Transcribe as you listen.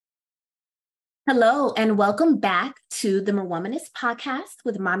Hello, and welcome back to the Womanist podcast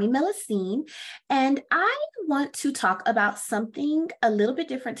with Mami Melusine. And I want to talk about something a little bit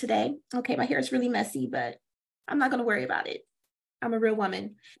different today. Okay, my hair is really messy, but I'm not going to worry about it. I'm a real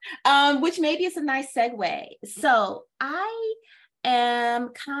woman, which maybe is a nice segue. So I am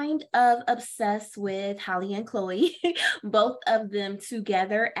kind of obsessed with Halle and Chloe, both of them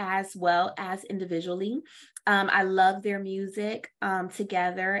together as well as individually. I love their music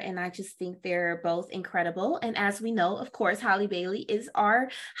together, and I just think they're both incredible. And as we know, of course, Halle Bailey is our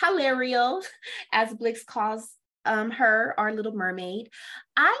Hilario, as Blix calls her, our little mermaid.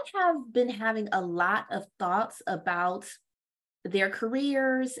 I have been having a lot of thoughts about their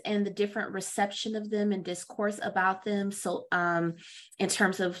careers and the different reception of them and discourse about them. So in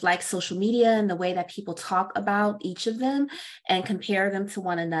terms of like social media and the way that people talk about each of them and compare them to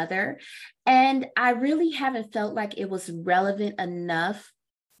one another. And I really haven't felt like it was relevant enough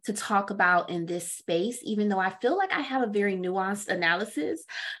to talk about in this space, even though I feel like I have a very nuanced analysis.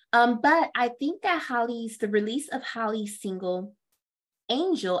 But I think that the release of Halle's single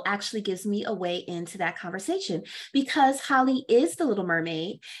Angel actually gives me a way into that conversation because Halle is the Little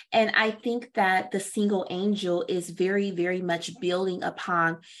Mermaid. And I think that the single Angel is very, very much building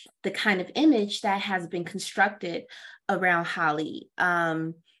upon the kind of image that has been constructed around Halle.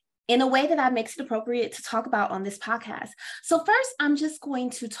 In a way that makes it appropriate to talk about on this podcast. So first, I'm just going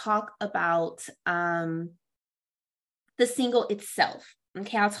to talk about the single itself.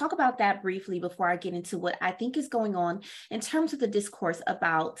 Okay, I'll talk about that briefly before I get into what I think is going on in terms of the discourse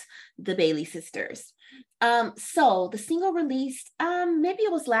about the Bailey sisters. So the single released, maybe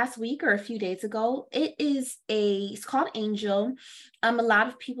it was last week or a few days ago. It's called Angel. A lot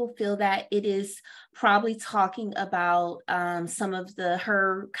of people feel that it is probably talking about some of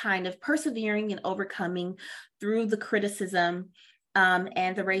her kind of persevering and overcoming through the criticism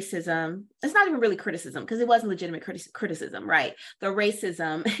and the racism. It's not even really criticism because it wasn't legitimate criticism, right? The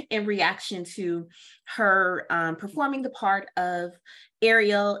racism in reaction to her performing the part of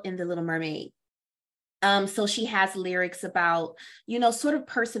Ariel in The Little Mermaid. So she has lyrics about, sort of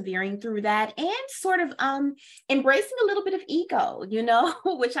persevering through that and sort of embracing a little bit of ego,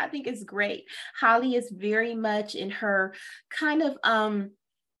 which I think is great. Halle is very much in her kind of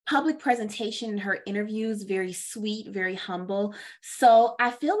public presentation in her interviews, very sweet, very humble. So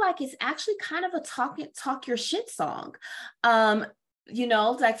I feel like it's actually kind of a talk your shit song.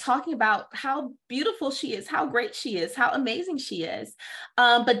 Like talking about how beautiful she is, how great she is, how amazing she is,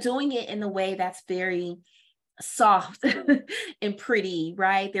 but doing it in a way that's very soft and pretty,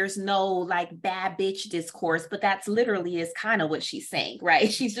 right? There's no like bad bitch discourse, but that's literally is kind of what she's saying, right?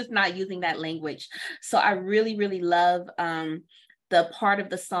 She's just not using that language. So I really, really love the part of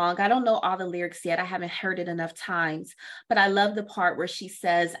the song. I don't know all the lyrics yet. I haven't heard it enough times, but I love the part where she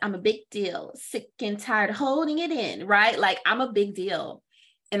says, I'm a big deal, sick and tired of holding it in, right? Like I'm a big deal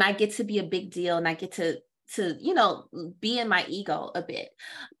and I get to be a big deal and I get to be in my ego a bit.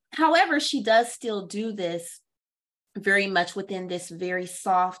 However, she does still do this very much within this very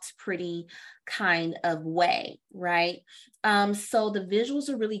soft, pretty kind of way, right? So the visuals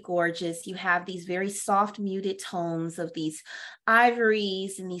are really gorgeous. You have these very soft, muted tones of these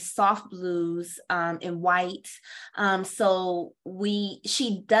ivories and these soft blues and white. So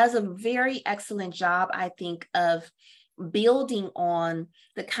she does a very excellent job, I think, of building on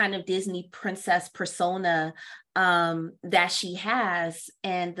the kind of Disney princess persona that she has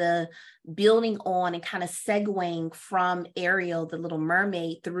and the building on and kind of segueing from Ariel, the Little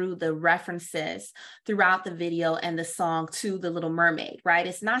Mermaid, through the references throughout the video and the song to the Little Mermaid, right?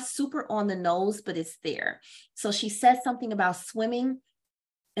 It's not super on the nose, but it's there. So she says something about swimming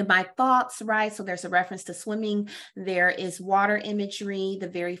in my thoughts, right? So there's a reference to swimming. There is water imagery. The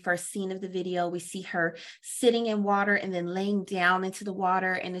very first scene of the video, we see her sitting in water and then laying down into the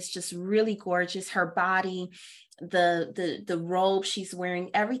water. And it's just really gorgeous. Her body, the robe she's wearing,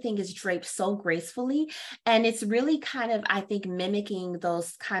 everything is draped so gracefully. And it's really kind of, I think, mimicking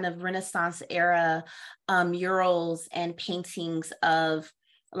those kind of Renaissance era murals and paintings of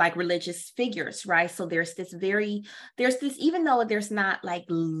like religious figures, right? So there's this, even though there's not like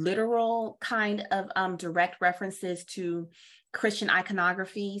literal kind of direct references to Christian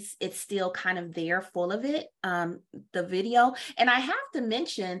iconographies, it's still kind of there, full of it, the video. And I have to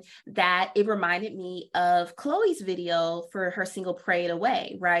mention that it reminded me of Chloe's video for her single Pray It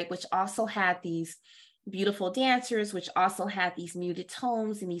Away, right? Which also had these beautiful dancers, which also had these muted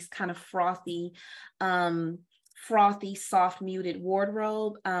tones and these kind of frothy, soft muted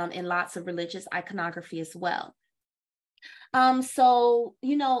wardrobe and lots of religious iconography as well. So,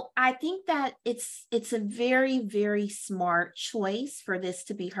 I think that it's a very, very smart choice for this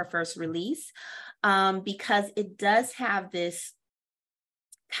to be her first release, because it does have this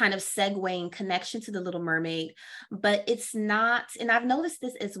kind of segueing connection to the Little Mermaid, but it's not, and I've noticed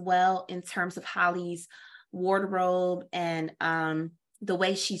this as well in terms of Halle's wardrobe and the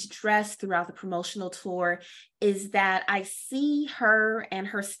way she's dressed throughout the promotional tour, is that I see her and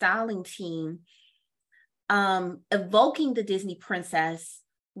her styling team evoking the Disney princess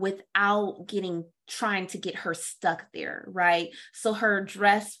without trying to get her stuck there, right? So her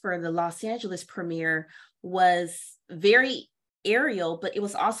dress for the Los Angeles premiere was very Ariel, but it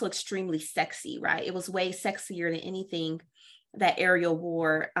was also extremely sexy, right? It was way sexier than anything that Ariel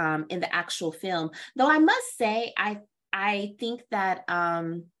wore in the actual film. Though I must say, I think that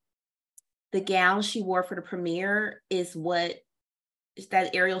the gown she wore for the premiere is what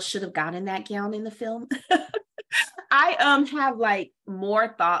that Ariel should have gotten that gown in the film. I have like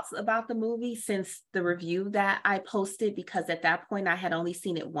more thoughts about the movie since the review that I posted, because at that point I had only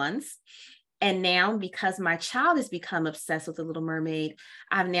seen it once. And now, because my child has become obsessed with The Little Mermaid,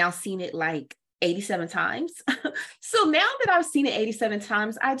 I've now seen it like 87 times. So now that I've seen it 87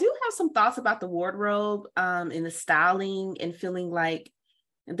 times, I do have some thoughts about the wardrobe and the styling, and feeling like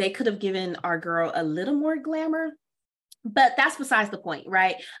they could have given our girl a little more glamour. But that's besides the point,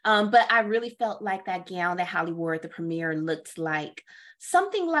 right? But I really felt like that gown that Halle wore at the premiere looked like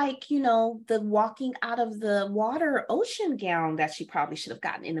something like, the walking out of the water ocean gown that she probably should have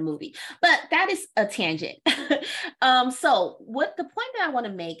gotten in the movie. But that is a tangent. So what the point that I want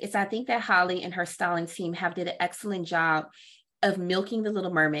to make is, I think that Halle and her styling team have did an excellent job of milking the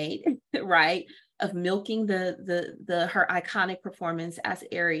Little Mermaid, right? Of milking her iconic performance as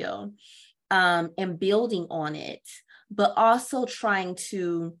Ariel, and building on it, but also trying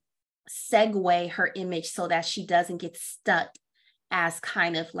to segue her image so that she doesn't get stuck as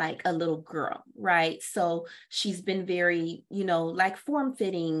kind of like a little girl, right? So she's been very, like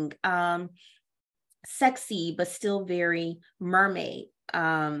form-fitting, sexy, but still very mermaid,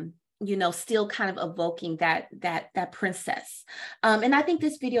 still kind of evoking that princess. And I think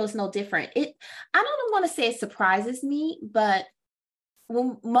this video is no different. I don't want to say it surprises me, but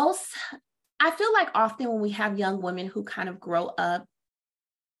I feel like often when we have young women who kind of grow up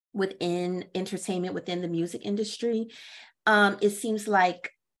within entertainment, within the music industry, it seems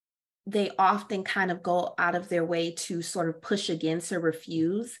like they often kind of go out of their way to sort of push against or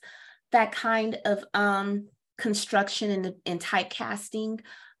refuse that kind of construction and typecasting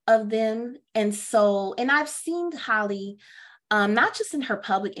of them. And I've seen Halle, not just in her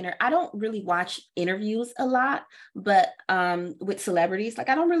public I don't really watch interviews a lot, but with celebrities, like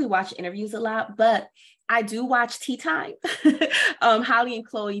I don't really watch interviews a lot, but I do watch Tea Time. Halle and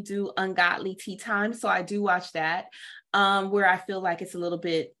Chloe do Ungodly Tea Time, so I do watch that, where I feel like it's a little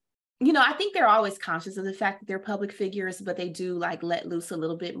bit, I think they're always conscious of the fact that they're public figures, but they do like let loose a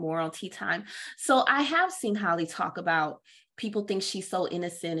little bit more on Tea Time. So I have seen Halle talk about people think she's so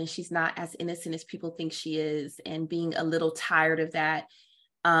innocent, and she's not as innocent as people think she is, and being a little tired of that,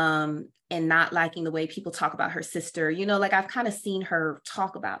 and not liking the way people talk about her sister. Like I've kind of seen her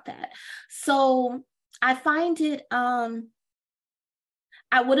talk about that. So I find it, I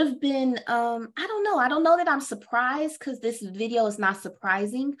would have been, I don't know that I'm surprised, because this video is not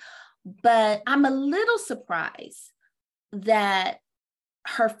surprising, but I'm a little surprised that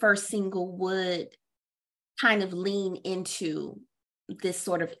her first single would kind of lean into this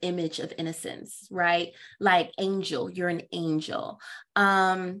sort of image of innocence, right? Like angel, you're an angel.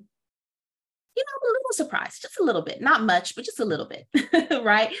 I'm a little surprised, just a little bit, not much, but just a little bit,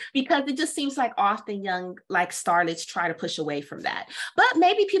 right? Because it just seems like often young, like starlets try to push away from that. But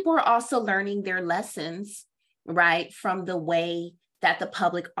maybe people are also learning their lessons, right? From the way that the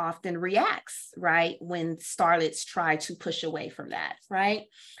public often reacts, right? When starlets try to push away from that, right?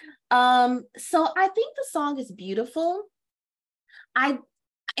 So I think the song is beautiful. And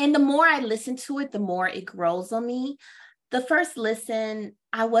the more I listen to it, the more it grows on me. The first listen,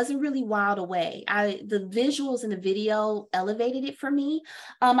 I wasn't really wild away. The visuals in the video elevated it for me.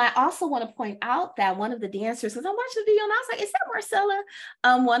 I also want to point out that one of the dancers, because I watched the video and I was like, is that Marcella?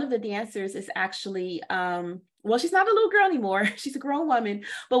 One of the dancers is actually, well, she's not a little girl anymore. She's a grown woman.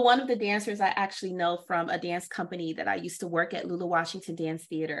 But one of the dancers I actually know from a dance company that I used to work at, Lula Washington Dance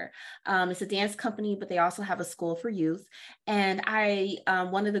Theater. It's a dance company, but they also have a school for youth. And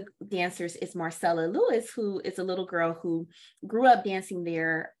one of the dancers is Marcella Lewis, who is a little girl who grew up dancing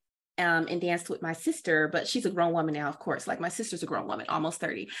there, and danced with my sister, but she's a grown woman now, of course. Like my sister's a grown woman, almost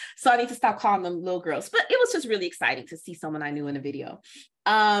 30. So I need to stop calling them little girls. But it was just really exciting to see someone I knew in a video.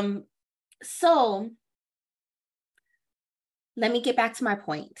 So let me get back to my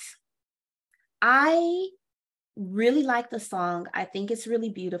point. I really like the song. I think it's really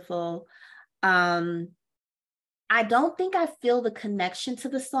beautiful. Um, I don't think I feel the connection to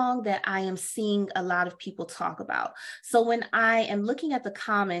the song that I am seeing a lot of people talk about. So when I am looking at the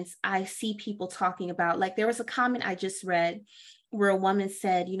comments, I see people talking about, like, there was a comment I just read where a woman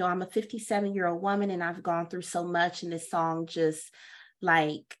said, you know, I'm a 57-year-old woman and I've gone through so much, and this song just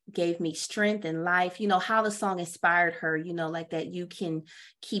like gave me strength and life, you know, how the song inspired her, you know, like that you can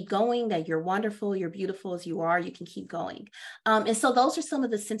keep going, that you're wonderful, you're beautiful as you are, you can keep going. And so those are some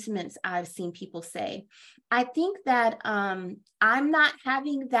of the sentiments I've seen people say. I think that I'm not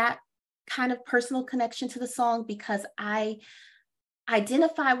having that kind of personal connection to the song because I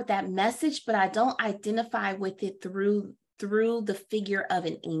identify with that message, but I don't identify with it through the figure of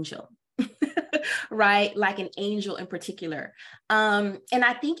an angel. Right? Like an angel in particular. And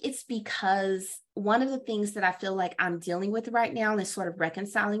I think it's because one of the things that I feel like I'm dealing with right now and sort of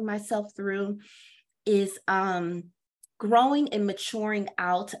reconciling myself through is growing and maturing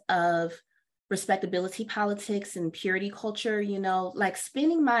out of respectability politics and purity culture, you know, like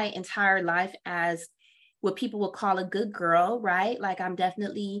spending my entire life as what people would call a good girl, right? Like I'm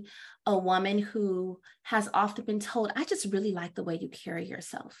definitely a woman who has often been told, I just really like the way you carry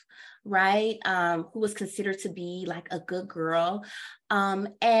yourself, right? Who was considered to be like a good girl.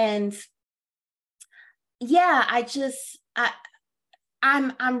 And yeah,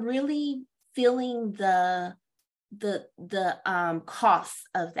 I'm really feeling the cost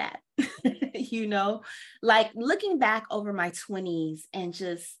of that. You know, like looking back over my 20s and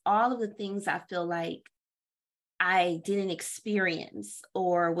just all of the things I feel like I didn't experience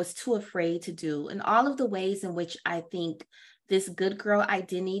or was too afraid to do, and all of the ways in which I think this good girl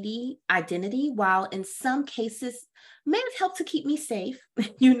identity, while in some cases may have helped to keep me safe,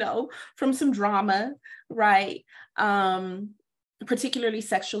 you know, from some drama, right? Particularly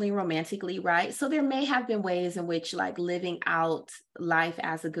sexually and romantically, right? So there may have been ways in which like living out life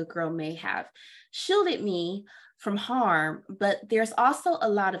as a good girl may have shielded me from harm, but there's also a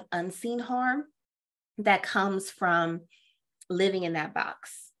lot of unseen harm that comes from living in that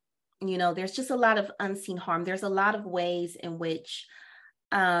box. You know, there's just a lot of unseen harm. There's a lot of ways in which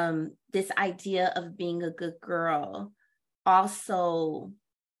this idea of being a good girl, also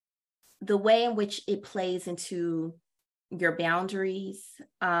the way in which it plays into your boundaries,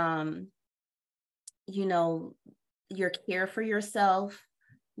 you know, your care for yourself,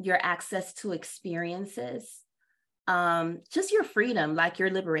 your access to experiences, just your freedom, like your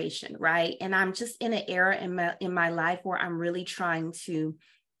liberation, right? And I'm just in an era in my life where I'm really trying to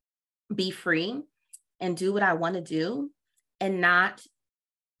be free and do what I want to do and not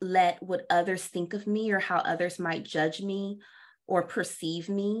let what others think of me or how others might judge me or perceive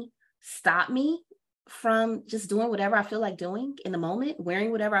me stop me from just doing whatever I feel like doing in the moment,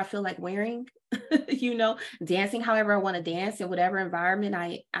 wearing whatever I feel like wearing, you know, dancing however I want to dance in whatever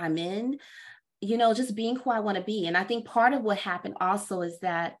environment I'm in, you know, just being who I want to be. And I think part of what happened also is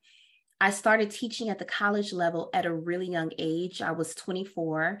that I started teaching at the college level at a really young age. I was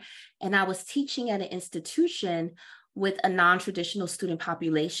 24, and I was teaching at an institution with a non-traditional student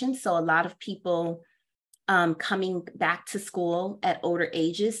population. So a lot of people coming back to school at older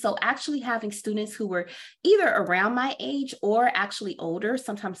ages. So actually having students who were either around my age or actually older,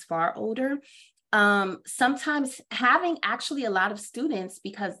 sometimes far older. Sometimes having actually a lot of students,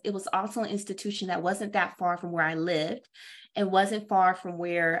 because it was also an institution that wasn't that far from where I lived and wasn't far from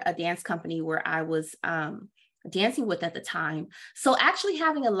where a dance company where I was dancing with at the time. So actually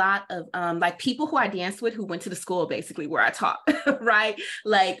having a lot of like people who I danced with who went to the school basically where I taught, right?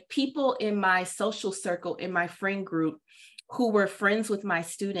 Like people in my social circle, in my friend group, who were friends with my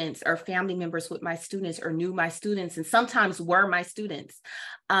students or family members with my students or knew my students and sometimes were my students.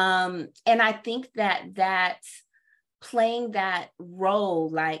 And I think that playing that role,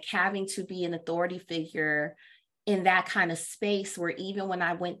 like having to be an authority figure in that kind of space where even when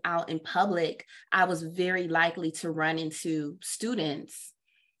I went out in public, I was very likely to run into students.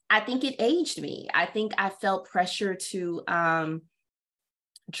 I think it aged me. I think I felt pressure to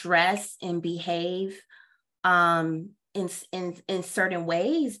dress and behave in certain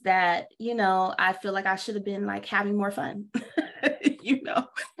ways that, you know, I feel like I should have been like having more fun, you know,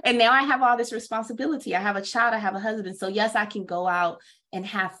 and now I have all this responsibility. I have a child, I have a husband. So yes, I can go out and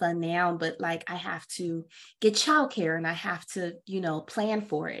have fun now, but like I have to get childcare and I have to, you know, plan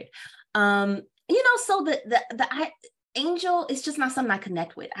for it. You know, so angel is just not something I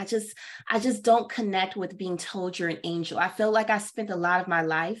connect with. I just don't connect with being told you're an angel. I feel like I spent a lot of my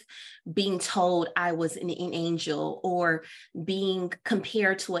life being told I was an angel, or being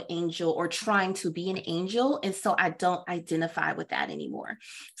compared to an angel, or trying to be an angel. And so I don't identify with that anymore.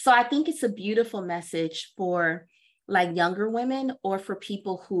 So I think it's a beautiful message for like younger women, or for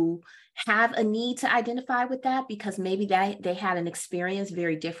people who have a need to identify with that, because maybe they had an experience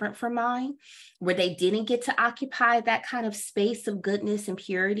very different from mine, where they didn't get to occupy that kind of space of goodness and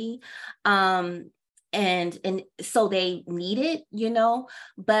purity. And so they need it, you know,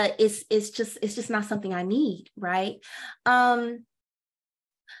 but it's just not something I need, right?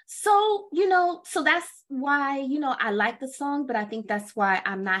 So, you know, so that's why, you know, I like the song, but I think that's why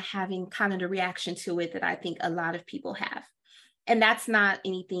I'm not having kind of the reaction to it that I think a lot of people have. And that's not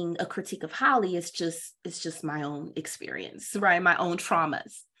anything, a critique of Halle. It's just my own experience, right? My own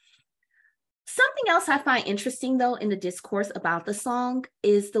traumas. Something else I find interesting, though, in the discourse about the song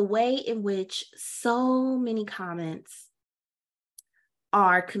is the way in which so many comments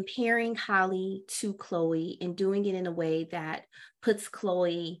are comparing Halle to Chloe, and doing it in a way that puts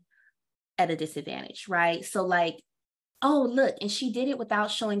Chloe at a disadvantage, right? So like, oh, look, and she did it without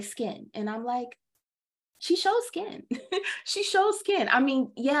showing skin. And I'm like, she shows skin. She shows skin. I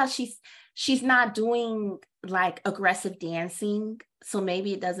mean, yeah, she's not doing like aggressive dancing, so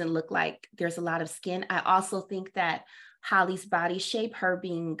maybe it doesn't look like there's a lot of skin. I also think that Holly's body shape, her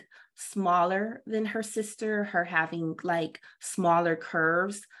being smaller than her sister, her having like smaller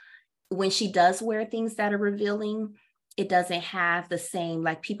curves, when she does wear things that are revealing, it doesn't have the same,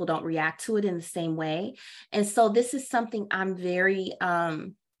 like people don't react to it in the same way. And so this is something I'm very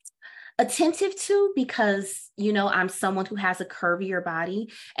attentive to, because, you know, I'm someone who has a curvier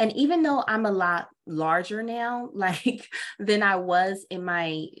body. And even though I'm a lot larger now, like than I was in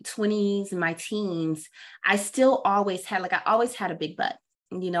my 20s and my teens, I still always had, like, I always had a big butt.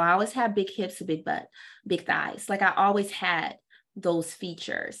 You know, I always had big hips, a big butt, big thighs. Like I always had those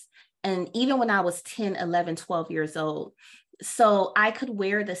features. And even when I was 10, 11, 12 years old, so I could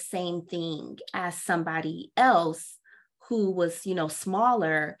wear the same thing as somebody else who was, you know,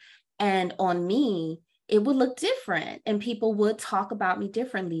 smaller. And on me, it would look different, and people would talk about me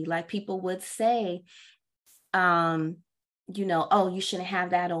differently. Like people would say, you know, oh, you shouldn't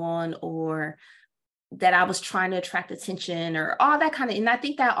have that on, or that I was trying to attract attention, or all that kind of. And I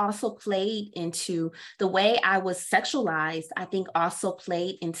think that also played into the way I was sexualized. I think also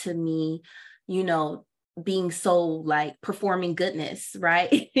played into me, you know, being so like performing goodness,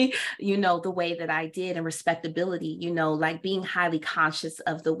 right? You know, the way that I did, and respectability, you know, like being highly conscious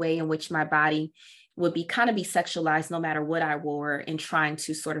of the way in which my body would be kind of be sexualized no matter what I wore, and trying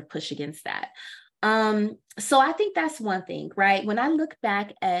to sort of push against that. So I think that's one thing, right? When I look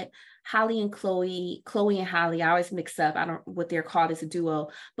back at Halle and Chloe and Halle, I always mix up, I don't what they're called as a duo,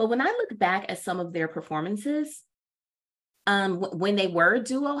 but when I look back at some of their performances, when they were a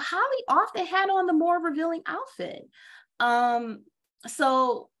duo, Halle often had on the more revealing outfit.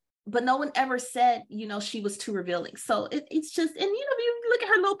 So, but no one ever said, you know, she was too revealing. So it's just, and you know, you look at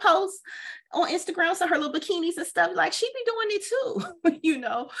her little posts on Instagram, so her little bikinis and stuff, like she be doing it too, you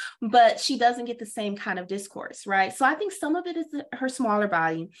know, but she doesn't get the same kind of discourse, right? So I think some of it is her smaller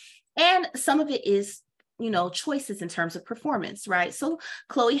body, and some of it is, you know, choices in terms of performance, right? So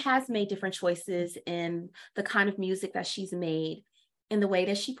Chloe has made different choices in the kind of music that she's made, in the way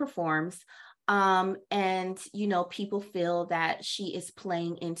that she performs. And, you know, people feel that she is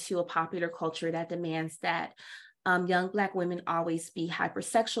playing into a popular culture that demands that young Black women always be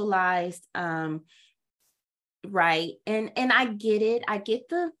hypersexualized, right? And I get it. I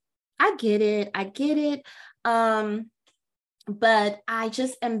get it. But I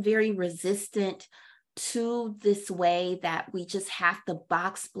just am very resistant to this way that we just have to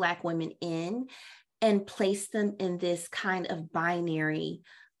box Black women in and place them in this kind of binary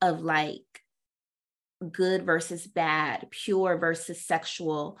of like good versus bad, pure versus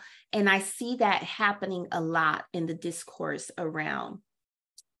sexual. And I see that happening a lot in the discourse around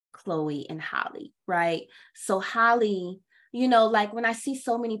Chloe and Halle, right? So Halle, you know, like when I see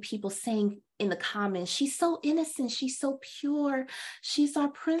so many people saying in the comments, she's so innocent, she's so pure, she's our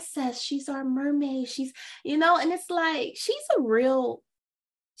princess, she's our mermaid, she's, you know, and it's like, she's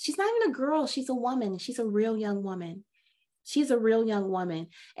not even a girl, she's a woman, she's a real young woman. She's a real young woman.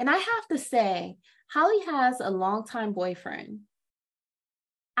 And I have to say, Halle has a longtime boyfriend.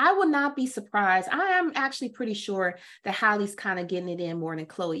 I would not be surprised. I am actually pretty sure that Halle's kind of getting it in more than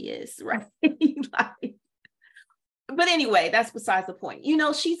Chloe is, right? Like, but anyway, that's besides the point. You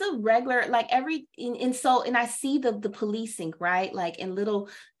know, she's a regular, like and I see the policing, right? Like in little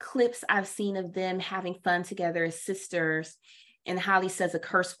clips I've seen of them having fun together as sisters. And Halle says a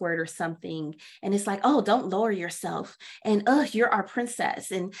curse word or something. And it's like, oh, don't lower yourself. And you're our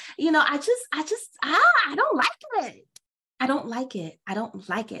princess. And you know, I don't like it. I don't like it. I don't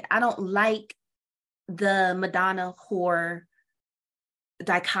like it. I don't like the Madonna-Whore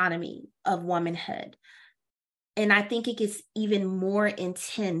dichotomy of womanhood. And I think it gets even more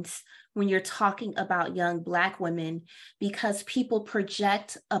intense when you're talking about young Black women, because people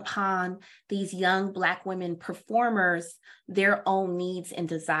project upon these young Black women performers their own needs and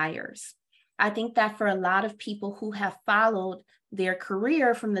desires. I think that for a lot of people who have followed their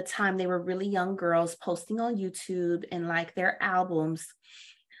career from the time they were really young girls posting on YouTube and like their albums,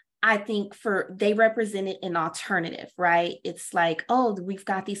 I think they represented an alternative, right? It's like, oh, we've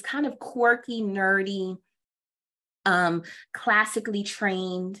got these kind of quirky, nerdy, classically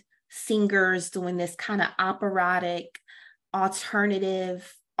trained singers doing this kind of operatic,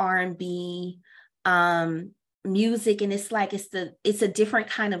 alternative R&B music. And it's like, it's a different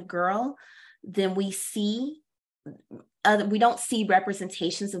kind of girl than we see. We don't see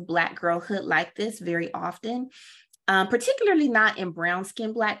representations of Black girlhood like this very often. Particularly not in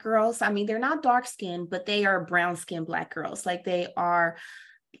brown-skinned Black girls. I mean, they're not dark-skinned, but they are brown-skinned Black girls. Like they are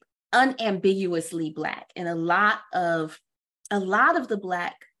unambiguously Black. And a lot of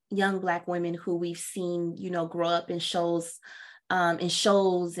the young Black women who we've seen, you know, grow up in shows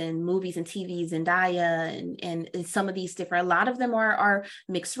and movies and TV, Zendaya and some of these different, a lot of them are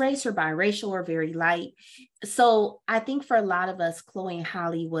mixed race or biracial or very light. So I think for a lot of us, Chloe and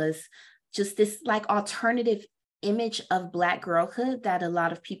Halle was just this like alternative image of Black girlhood that a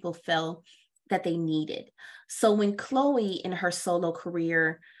lot of people felt that they needed. So when Chloe in her solo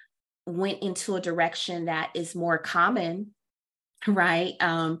career went into a direction that is more common, right?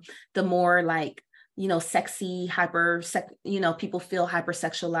 The more like, you know, sexy, people feel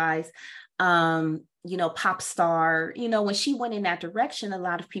hypersexualized, you know, pop star, you know, when she went in that direction, a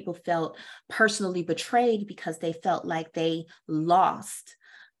lot of people felt personally betrayed because they felt like they lost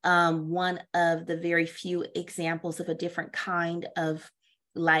one of the very few examples of a different kind of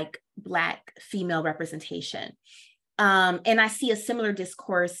like Black female representation. And I see a similar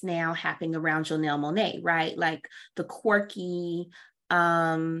discourse now happening around Janelle Monáe, right? Like the quirky,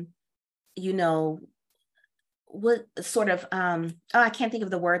 you know, what sort of, I can't think of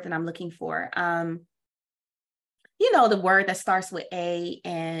the word that I'm looking for. You know, the word that starts with A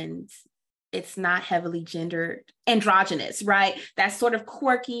and it's not heavily gendered, androgynous, right? That sort of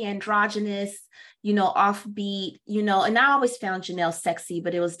quirky, androgynous, you know, offbeat, you know, and I always found Janelle sexy,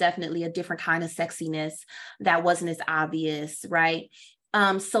 but it was definitely a different kind of sexiness that wasn't as obvious, right?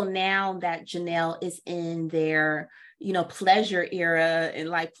 So now that Janelle is in their, you know, pleasure era and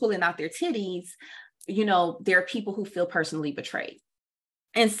like pulling out their titties, you know, there are people who feel personally betrayed.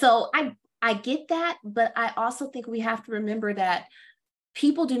 And so I get that, but I also think we have to remember that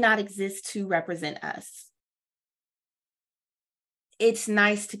people do not exist to represent us. It's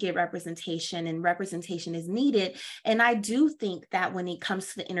nice to get representation, and representation is needed. And I do think that when it comes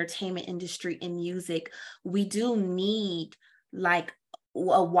to the entertainment industry and music, we do need like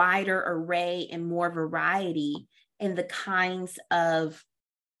a wider array and more variety in the kinds of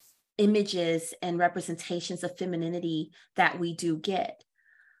images and representations of femininity that we do get.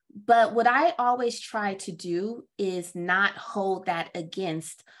 But what I always try to do is not hold that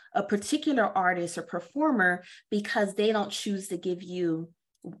against a particular artist or performer because they don't choose to give you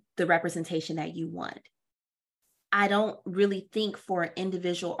the representation that you want. I don't really think for an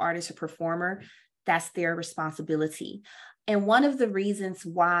individual artist or performer, that's their responsibility. And one of the reasons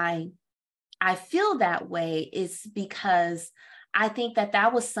why I feel that way is because I think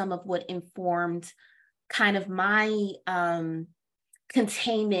that was some of what informed kind of my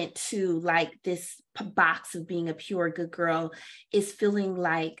containment to like this box of being a pure good girl, is feeling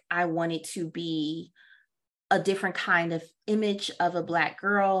like I wanted to be a different kind of image of a Black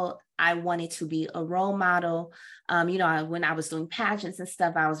girl. I wanted to be a role model. You know, when I was doing pageants and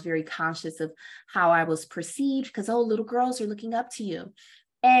stuff, I was very conscious of how I was perceived because, oh, little girls are looking up to you.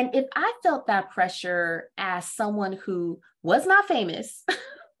 And if I felt that pressure as someone who was not famous,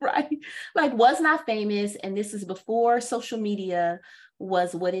 right? Like was not famous, and this is before social media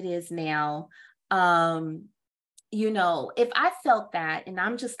was what it is now. You know, if I felt that, and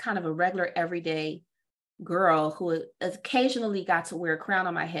I'm just kind of a regular everyday girl who occasionally got to wear a crown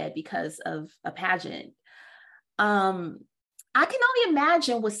on my head because of a pageant, I can only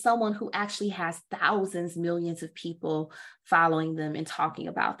imagine with someone who actually has thousands, millions of people following them and talking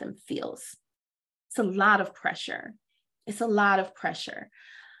about them feels. It's a lot of pressure. It's a lot of pressure.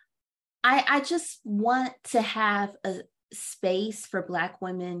 I just want to have a space for Black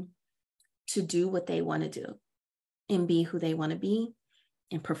women to do what they want to do and be who they want to be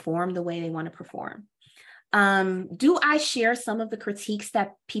and perform the way they want to perform. Do I share some of the critiques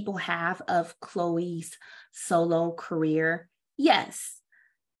that people have of Chloe's solo career? Yes.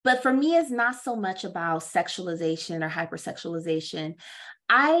 But for me, it's not so much about sexualization or hypersexualization.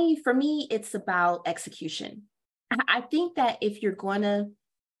 For me, it's about execution. I think that if you're going to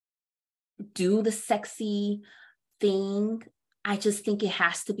do the sexy thing, I just think it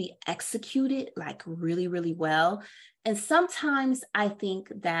has to be executed like really, really well. And sometimes I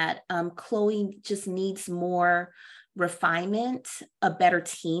think that Chloe just needs more refinement, a better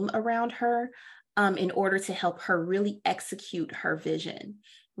team around her in order to help her really execute her vision,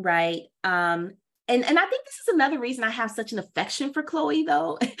 right? And I think this is another reason I have such an affection for Chloe,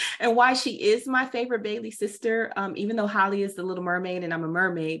 though, and why she is my favorite Bailey sister, even though Halle is the Little Mermaid and I'm a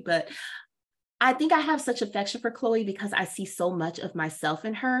mermaid. But I think I have such affection for Chloe because I see so much of myself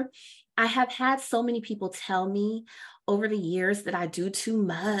in her. I have had so many people tell me over the years that I do too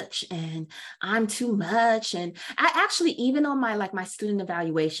much and I'm too much. And I actually, even on my student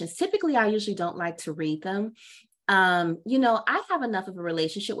evaluations, typically I usually don't like to read them. I have enough of a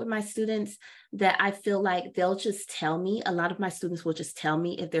relationship with my students that I feel like they'll just tell me. A lot of my students will just tell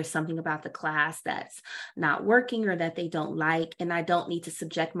me if there's something about the class that's not working or that they don't like, and I don't need to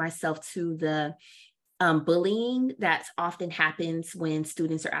subject myself to the bullying that often happens when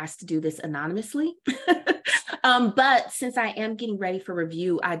students are asked to do this anonymously. But since I am getting ready for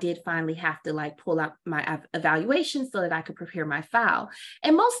review, I did finally have to pull out my evaluation so that I could prepare my file.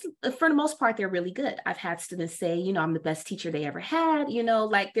 And for the most part, they're really good. I've had students say, I'm the best teacher they ever had,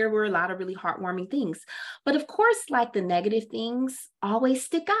 there were a lot of really heartwarming things. But of course, the negative things always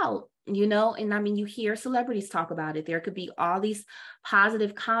stick out. And I mean, you hear celebrities talk about it. There could be all these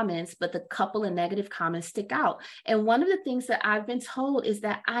positive comments, but the couple of negative comments stick out. And one of the things that I've been told is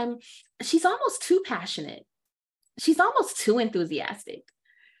that she's almost too passionate. She's almost too enthusiastic.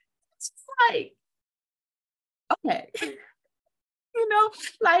 It's like, okay.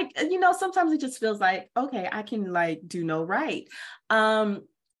 Sometimes it just feels like, okay, I can do no right. But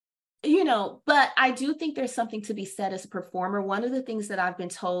I do think there's something to be said as a performer. One of the things that I've been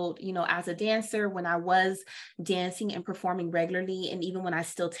told, as a dancer, when I was dancing and performing regularly, and even when I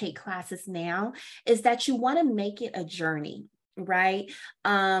still take classes now, is that you want to make it a journey, right?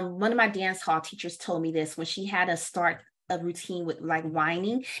 One of my dance hall teachers told me this when she had us start a routine with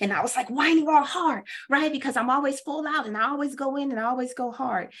whining, and I was whining all hard, right? Because I'm always full out and I always go in and I always go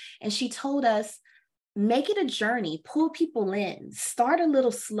hard. And she told us, make it a journey, pull people in, start a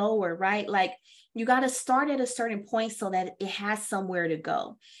little slower, right? You got to start at a certain point so that it has somewhere to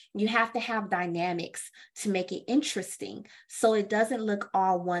go. You have to have dynamics to make it interesting so it doesn't look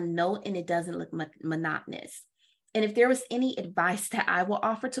all one note and it doesn't look monotonous. And if there was any advice that I will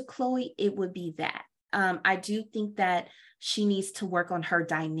offer to Chloe, it would be that. I do think that she needs to work on her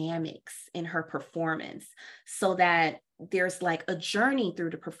dynamics in her performance so that there's a journey through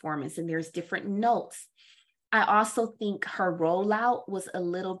the performance and there's different notes. I also think her rollout was a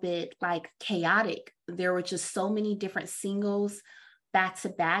little bit chaotic. There were just so many different singles back to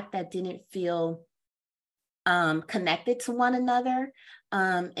back that didn't feel connected to one another.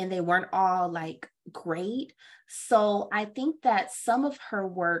 And they weren't all great. So I think that some of her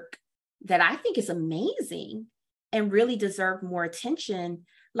work that I think is amazing and really deserved more attention,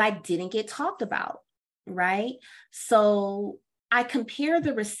 didn't get talked about, right? So I compare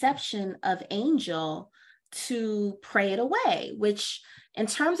the reception of Angel to Pray It Away, which in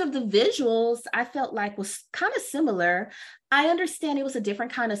terms of the visuals, I felt was kind of similar. I understand it was a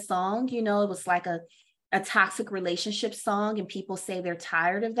different kind of song. It was a toxic relationship song, and people say they're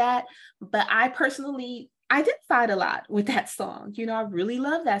tired of that. But I personally identified a lot with that song. I really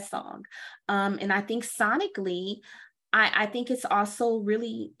love that song. And I think sonically, I think it's also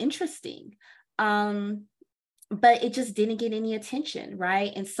really interesting. But it just didn't get any attention,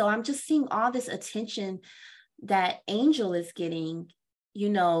 right? And so I'm just seeing all this attention that Angel is getting,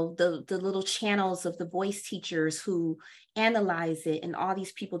 the little channels of the voice teachers who analyze it and all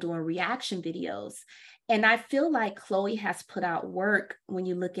these people doing reaction videos. And I feel like Chloe has put out work when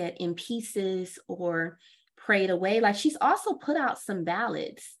you look at In Pieces or Pray It Away. She's also put out some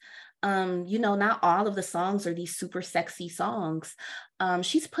ballads. Not all of the songs are these super sexy songs.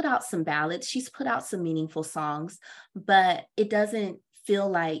 She's put out some ballads. She's put out some meaningful songs, but it doesn't feel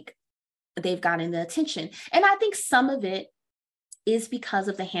like they've gotten the attention. And I think some of it is because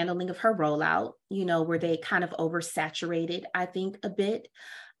of the handling of her rollout, where they kind of oversaturated, I think, a bit.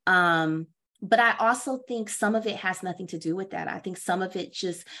 But I also think some of it has nothing to do with that. I think some of it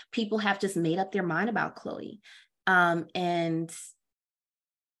just, people have just made up their mind about Chloe. And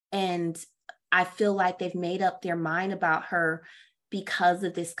I feel like they've made up their mind about her because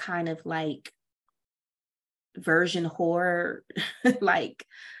of this kind of like version horror, like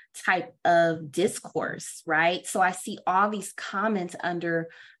type of discourse, right? So I see all these comments under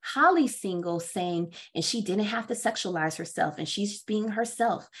Halle's single saying, and she didn't have to sexualize herself, and she's just being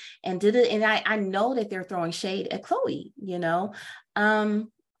herself, and did it. And I know that they're throwing shade at Chloe, you know. And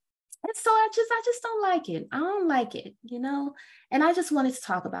so I just don't like it. I don't like it, you know, and I just wanted to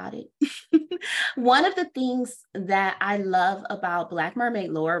talk about it. One of the things that I love about Black mermaid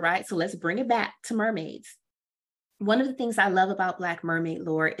lore, right? So let's bring it back to mermaids. One of the things I love about Black mermaid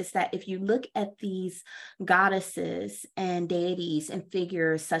lore is that if you look at these goddesses and deities and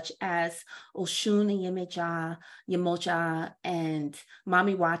figures such as Oshun and Yemoja and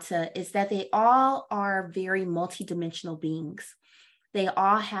Mami Wata, is that they all are very multidimensional beings. They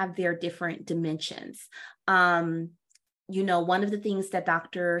all have their different dimensions. You know, one of the things that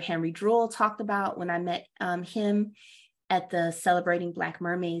Dr. Henry Drull talked about when I met him at the Celebrating Black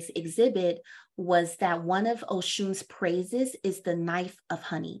Mermaids exhibit was that one of Oshun's praises is the knife of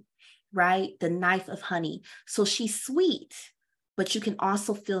honey, right? The knife of honey. So she's sweet, but you can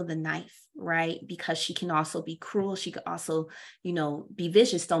also feel the knife, right? Because she can also be cruel. She could also, you know, be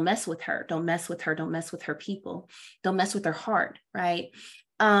vicious. Don't mess with her. Don't mess with her. Don't mess with her people. Don't mess with her heart, right?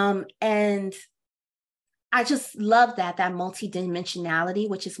 And I just love that multidimensionality,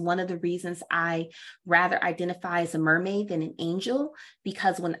 which is one of the reasons I rather identify as a mermaid than an angel,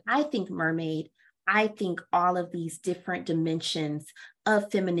 because when I think mermaid, I think all of these different dimensions of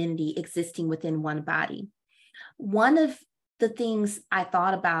femininity existing within one body. One of the things I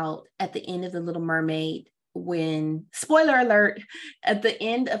thought about at the end of The Little Mermaid, when, spoiler alert, at the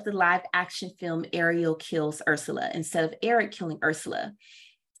end of the live action film, Ariel kills Ursula instead of Eric killing Ursula.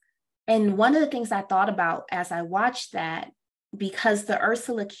 And one of the things I thought about as I watched that, because the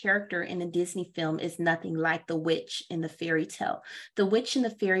Ursula character in the Disney film is nothing like the witch in the fairy tale. The witch in the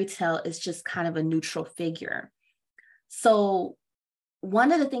fairy tale is just kind of a neutral figure. So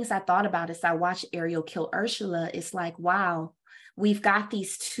one of the things I thought about as I watched Ariel kill Ursula is like, wow, we've got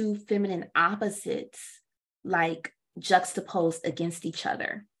these two feminine opposites like juxtaposed against each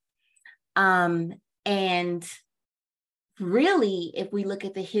other. And really, if we look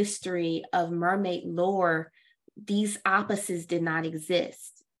at the history of mermaid lore, these opposites did not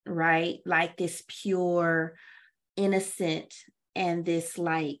exist, right? Like this pure, innocent, and this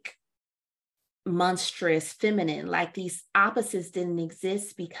like monstrous feminine, like these opposites didn't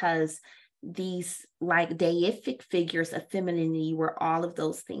exist because these like deific figures of femininity were all of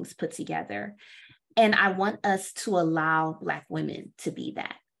those things put together. And I want us to allow Black women to be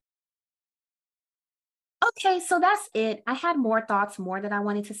that. Okay, so that's it. I had more thoughts, more that I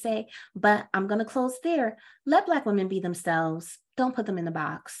wanted to say, but I'm going to close there. Let Black women be themselves. Don't put them in the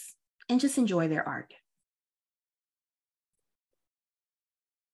box, and just enjoy their art.